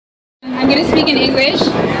I'm going to speak in English.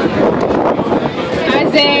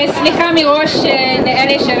 אז סליחה מראש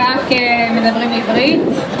לאלה שרק מדברים עברית,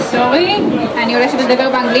 סורי. אני הולכת לדבר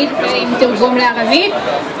באנגלית עם תרגום לערבית,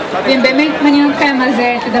 ואם באמת מעניין אתכם אז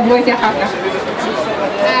תדברו איתי אחר כך.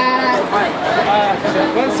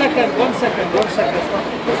 One second.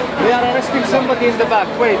 We are arresting somebody in the back.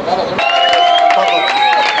 Wait.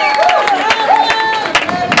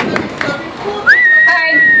 Hi,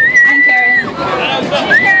 I'm Karen.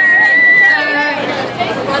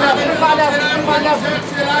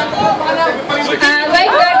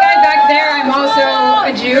 Like that guy back there, I'm also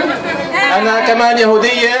a Jew. أنا كمان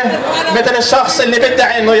يهودية مثل الشخص اللي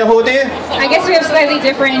بدعي إنه يهودي. I guess we have slightly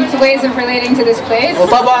different ways of relating to this place.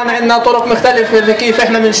 وطبعا عندنا طرق مختلفة في كيف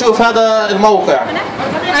إحنا بنشوف هذا الموقع.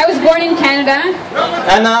 I was born in Canada.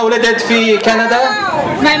 أنا ولدت في كندا.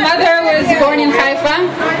 My mother was born in Haifa.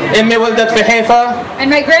 أمي ولدت في حيفا. And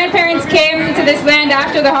my grandparents came to this land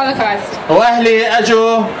after the Holocaust. وأهلي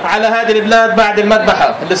أجوا على هذه البلاد بعد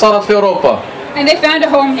المذبحة اللي صارت في أوروبا. And they found a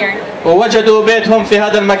home here. ووجدوا بيتهم في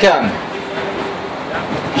هذا المكان.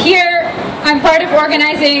 Here, I'm part of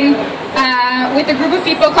organizing with a group of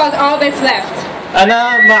people called All That's Left.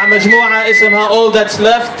 أنا مع مجموعة اسمها All That's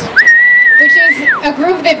Left. Which is a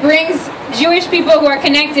group that brings Jewish people who are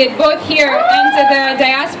connected both here and to the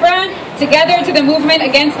diaspora together to the movement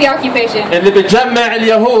against the occupation. اللي بتجمع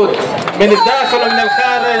اليهود من الداخل ومن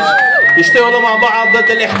الخارج يشتغلوا مع بعض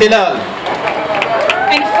ضد الاحتلال.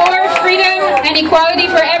 And for freedom and equality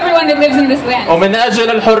for everyone that lives in this land. ومن أجل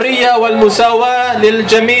الحرية والمساواة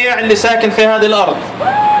للجميع اللي ساكن في هذه الأرض.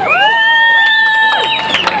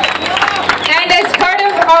 And as part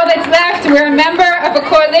of All That's Left, we're a member of a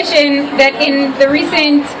coalition that in the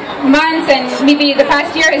recent months and maybe the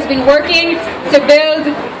past year has been working to build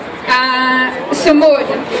Sumud,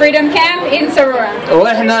 Freedom Camp in Sarura.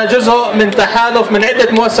 وإحنا جزء من تحالف من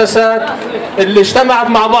عدة مؤسسات اللي اجتمعت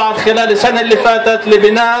مع بعض خلال السنة اللي فاتت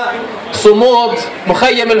لبناء صمود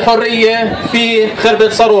مخيم الحرية في خربة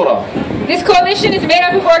صرورة. This coalition is made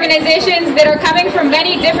up of organizations that are coming from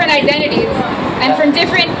many different identities and from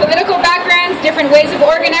different political backgrounds, different ways of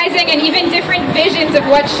organizing, and even different visions of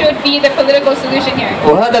what should be the political solution here.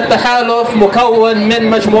 وهذا التحالف مكون من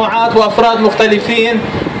مجموعات وأفراد مختلفين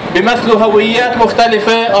بيمثلوا هويات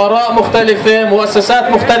مختلفة، آراء مختلفة،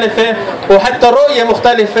 مؤسسات مختلفة، وحتى رؤية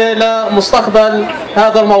مختلفة لمستقبل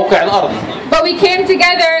هذا الموقع الأرض. But we came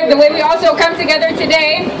together the way we also come together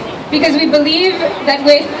today because we believe that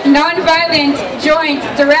with non-violent, joint,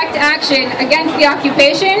 direct action against the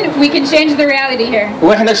occupation, we can change the reality here.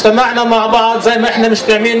 وإحنا اجتمعنا مع بعض زي ما إحنا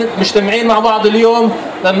مجتمعين مع بعض اليوم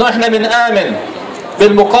لأنه إحنا بنآمن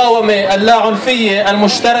بالمقاومة اللاعنفية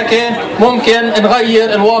المشتركة ممكن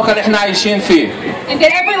نغير الواقع اللي احنا عايشين فيه. And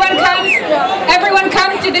that everyone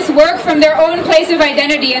comes to this work from their own place of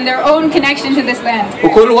identity and their own connection to this land.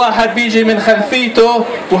 وكل واحد بيجي من خلفيته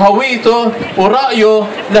وهويته ورأيه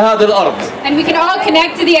لهذا الأرض. And we can all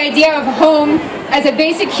connect to the idea of home as a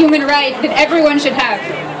basic human right that everyone should have.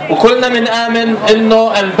 وكلنا بنآمن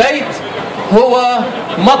إنه البيت هو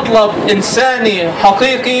مطلب إنساني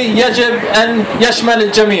حقيقي يجب أن يشمل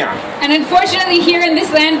الجميع. And unfortunately here in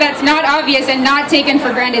this land that's not obvious and not taken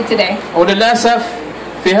for granted today. وللأسف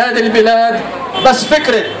في هذه البلاد بس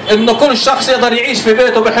فكرة إنه كل شخص يقدر يعيش في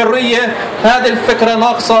بيته بحرية هذه الفكرة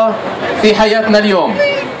ناقصة في حياتنا اليوم.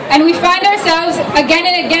 And we find ourselves again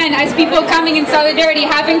and again as people coming in solidarity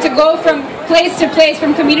having to go from place to place,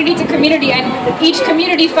 from community to community, and each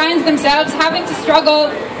community finds themselves having to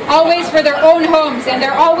struggle always for their own homes, and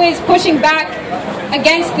they're always pushing back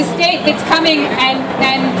against the state that's coming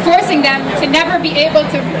and forcing them to never be able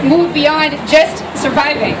to move beyond just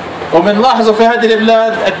surviving. وبنلاحظوا في هذه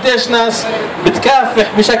البلاد قديش ناس بتكافح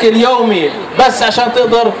بشكل يومي بس عشان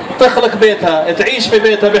تقدر تخلق بيتها، تعيش في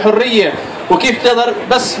بيتها بحرية، وكيف تقدر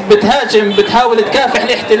بس بتهاجم بتحاول تكافح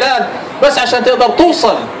الاحتلال بس عشان تقدر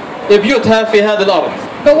توصل بيوتها في هذه الأرض.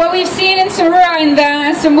 But what we've seen in Sarura, in the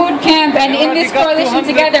Sumud camp, and in this coalition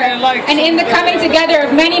together, and in the coming together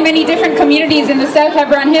of many different communities in the South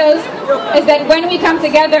Hebron Hills, is that when we come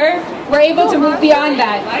together, we're able to move beyond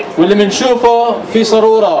that. واللي بنشوفه في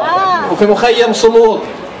صرورة وفي مخيم صمود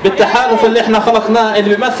بالتحالف اللي احنا خلقناه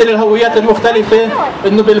اللي بيمثل الهويات المختلفة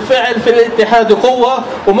انه بالفعل في الاتحاد قوة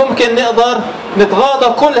وممكن نقدر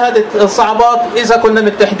نتغاضى كل هذه الصعوبات اذا كنا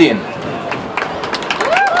متحدين.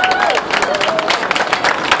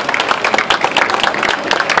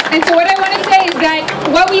 And so what I want to say is that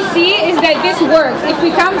what we see is that this works. If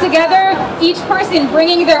we come together, each person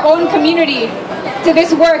bringing their own community to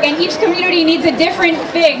this work, and each community needs a different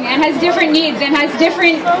thing and has different needs and has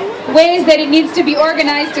different ways that it needs to be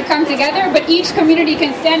organized to come together, but each community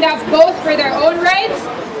can stand up both for their own rights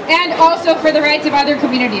and also for the rights of other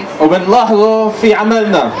communities. وبنلاحظه في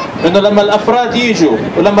عملنا انه لما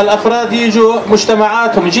الافراد يجوا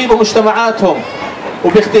مجتمعاتهم يجيبوا مجتمعاتهم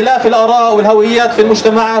وباختلاف الاراء والهويات في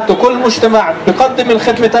المجتمعات، وكل مجتمع بقدم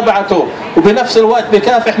الخدمه تبعته وبنفس الوقت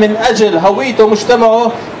بكافح من اجل هويته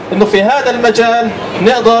ومجتمعه، انه في هذا المجال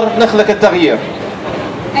نقدر نخلق التغيير.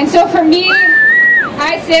 And so for me,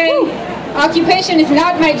 I say occupation is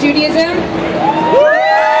not my Judaism.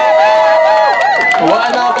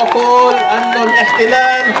 وأنا بقول أن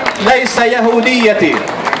الاحتلال ليس يهوديتي.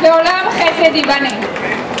 לעולם חסד ייבנה.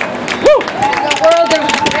 A world of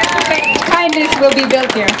kindness will be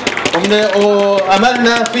built here.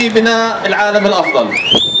 وأملنا في بناء العالم الأفضل.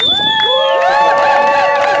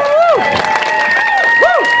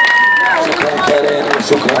 شكرا كريم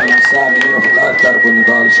وشكرا سامي وفقار درب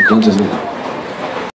النضال، شكرا جزيلا.